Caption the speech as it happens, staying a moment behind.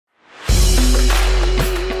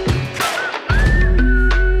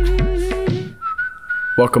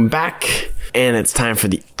Welcome back, and it's time for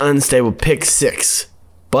the Unstable Pick 6.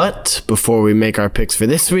 But before we make our picks for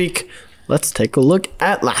this week, let's take a look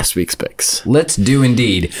at last week's picks. Let's do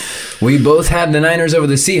indeed. We both had the Niners over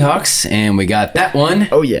the Seahawks, and we got that one.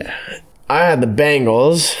 Oh, yeah. I had the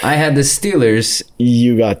Bengals. I had the Steelers.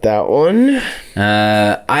 You got that one.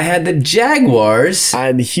 I had the Jaguars. I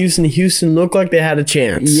had the Houston. Houston looked like they had a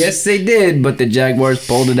chance. Yes, they did, but the Jaguars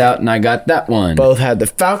pulled it out, and I got that one. Both had the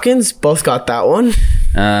Falcons. Both got that one.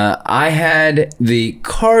 I had the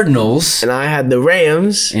Cardinals. And I had the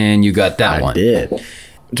Rams. And you got that one. I did.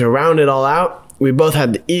 To round it all out, we both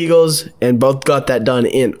had the Eagles and both got that done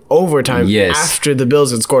in overtime after the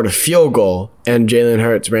Bills had scored a field goal and Jalen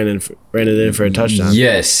Hurts ran it in for a touchdown.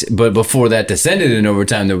 Yes, but before that descended in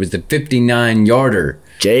overtime, there was the 59-yarder.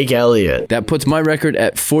 Jake Elliott. That puts my record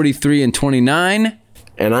at 43-29.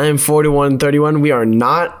 And I am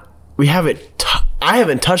 41-31. I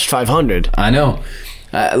haven't touched 500. I know.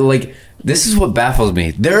 This is what baffles me.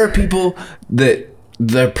 There are people that...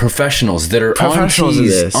 the professionals that are on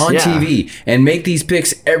TV and make these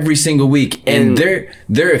picks every single week, and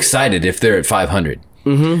they're excited if they're at 500.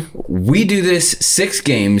 Mm-hmm. We do this 6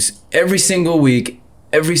 games every single week,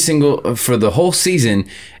 for the whole season,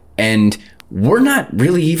 and we're not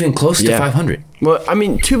really even close to 500. Well, I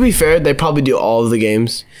mean, to be fair, they probably do all of the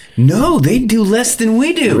games. No, they do less than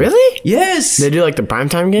we do. Really? Yes. They do like the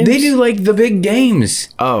primetime games? They do like the big games.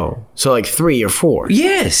 Oh, so like 3 or 4?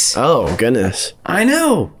 Yes. Oh, goodness. I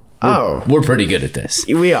know. We're pretty good at this.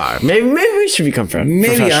 We are. Maybe we should become professionals.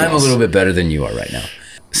 Maybe I'm a little bit better than you are right now.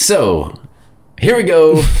 So, here we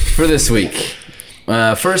go for this week.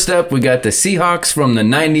 First up, we got the Seahawks from the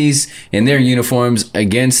 90s in their uniforms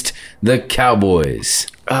against the Cowboys.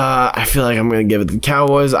 I feel like I'm going to give it to the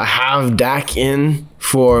Cowboys. I have Dak in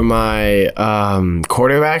for my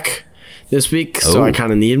quarterback this week, so I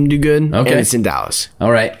kind of need him to do good. Okay. And it's in Dallas. All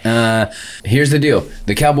right. Here's the deal.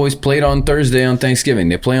 The Cowboys played on Thursday on Thanksgiving.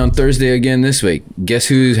 They play on Thursday again this week. Guess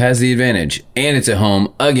who has the advantage? And it's at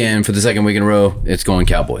home again for the second week in a row. It's going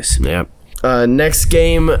Cowboys. Yep. Next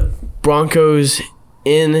game, Broncos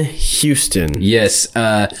in Houston. Yes.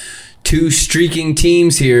 2 streaking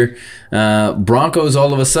teams here. Broncos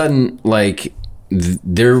all of a sudden,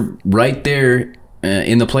 they're right there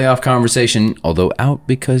in the playoff conversation, although out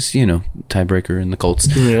because, tiebreaker and the Colts.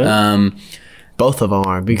 Yeah. Both of them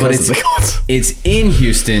are because of the Colts. It's in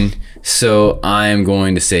Houston, so I'm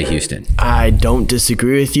going to say Houston. I don't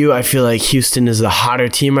disagree with you. I feel like Houston is the hotter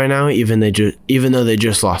team right now, even though they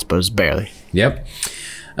just lost, but it's barely. Yep.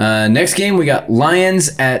 Next game, we got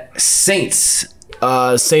Lions at Saints.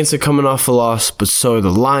 Saints are coming off a loss, but so are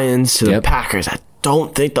the Lions to the Packers. I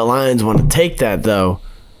don't think the Lions want to take that, though.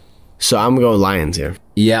 So I'm going to go Lions here.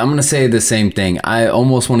 Yeah, I'm going to say the same thing. I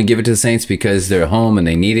almost want to give it to the Saints because they're home and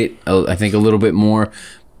they need it, I think, a little bit more.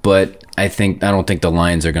 But I don't think the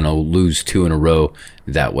Lions are going to lose 2 in a row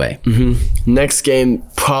that way. Mm-hmm. Next game,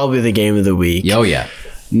 probably the game of the week. Oh, yeah.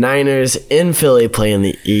 Niners in Philly playing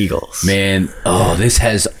the Eagles. Man, this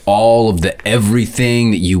has all of the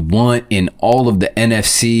everything that you want in all of the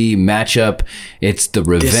NFC matchup. It's the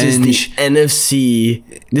revenge. This is the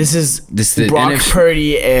NFC. This is the Brock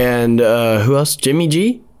Purdy and who else? Jimmy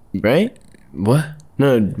G, right? What?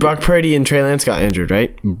 No, Brock Purdy and Trey Lance got injured,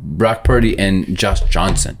 right? Brock Purdy and Josh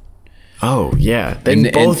Johnson. Oh, yeah.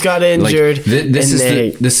 They both got injured. This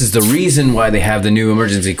is the reason why they have the new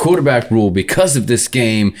emergency quarterback rule, because of this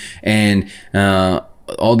game. And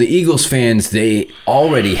all the Eagles fans, they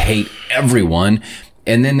already hate everyone.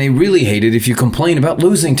 And then they really hate it if you complain about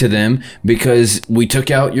losing to them because we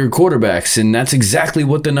took out your quarterbacks. And that's exactly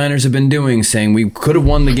what the Niners have been doing, saying we could have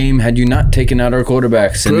won the game had you not taken out our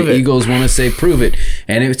quarterbacks. And the Eagles want to say, prove it.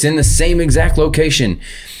 And it's in the same exact location.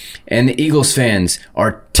 And the Eagles fans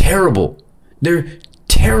are terrible. They're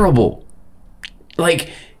terrible.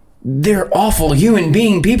 They're awful human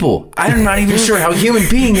being people. I'm not even sure how human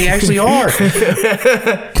being they actually are.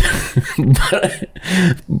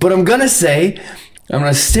 but I'm going to say, I'm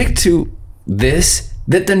going to stick to this,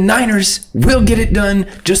 that the Niners will get it done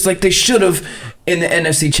just like they should have in the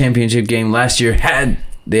NFC Championship game last year had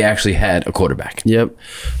they actually had a quarterback. Yep.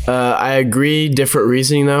 I agree. Different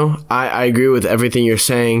reasoning, though. I agree with everything you're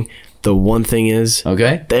saying. The one thing is,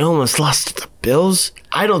 they almost lost to the Bills.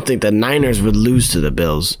 I don't think the Niners would lose to the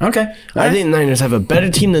Bills. Okay. I think the Niners have a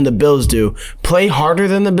better team than the Bills do, play harder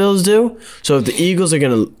than the Bills do. So if the Eagles are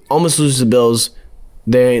going to almost lose to the Bills,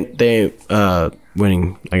 they ain't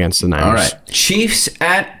winning against the Niners. All right. Chiefs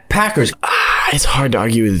at Packers. It's hard to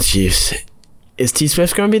argue with the Chiefs. Is T.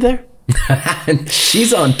 Swift going to be there?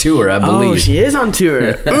 She's on tour, I believe. Oh, she is on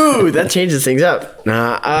tour. Ooh, that changes things up.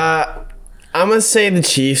 I'm going to say the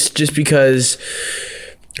Chiefs just because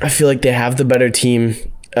I feel like they have the better team.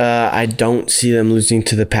 I don't see them losing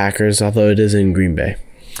to the Packers, although it is in Green Bay.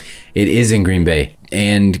 It is in Green Bay.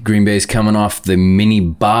 And Green Bay's coming off the mini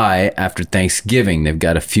bye after Thanksgiving. They've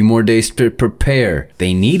got a few more days to prepare.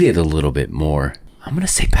 They need it a little bit more. I'm going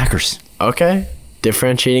to say Packers. Okay.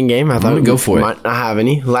 Differentiating game. I thought we'd go for it. Might not have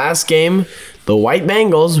any. Last game, the White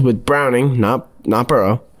Bengals with Browning, not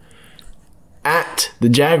Burrow, at the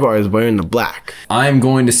Jaguars wearing the black. I'm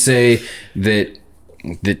going to say that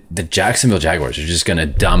the Jacksonville Jaguars are just going to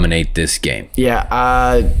dominate this game.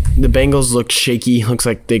 Yeah, the Bengals look shaky. Looks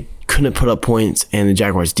like they couldn't put up points, and the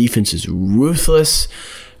Jaguars' defense is ruthless.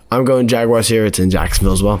 I'm going Jaguars here. It's in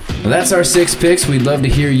Jacksonville as well. Well, that's our 6 picks. We'd love to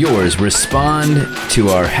hear yours. Respond to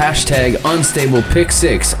our hashtag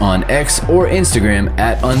UnstablePick6 on X or Instagram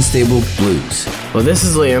at UnstableBlues. Well, this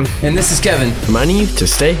is Liam. And this is Kevin. Reminding you to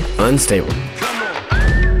stay unstable.